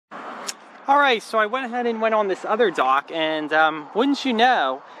Alright, so I went ahead and went on this other dock, and wouldn't you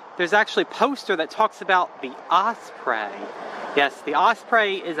know, there's actually a poster that talks about the Osprey. Yes, the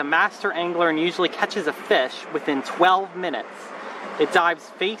Osprey is a master angler and usually catches a fish within 12 minutes. It dives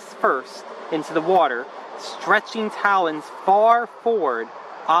face first into the water, stretching talons far forward,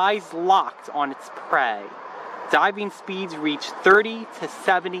 eyes locked on its prey. Diving speeds reach 30 to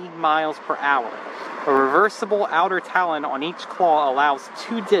 70 miles per hour. A reversible outer talon on each claw allows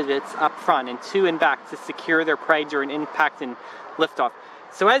 2 divots up front and 2 in back to secure their prey during impact and liftoff.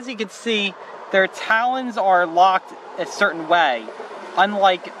 So as you can see, their talons are locked a certain way,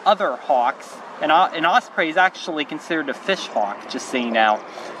 unlike other hawks. An osprey is actually considered a fish hawk, just so you know.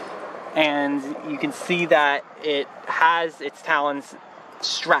 And you can see that it has its talons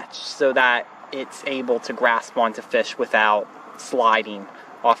stretched so that it's able to grasp onto fish without sliding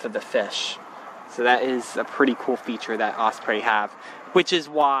off of the fish. So that is a pretty cool feature that osprey have, which is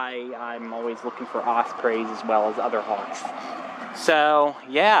why I'm always looking for ospreys as well as other hawks. So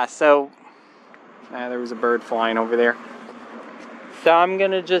yeah, there was a bird flying over there. So I'm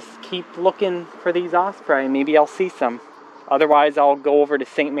gonna just keep looking for these osprey. Maybe I'll see some. Otherwise, I'll go over to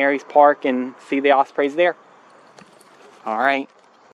St. Mary's Park and see the ospreys there. All right.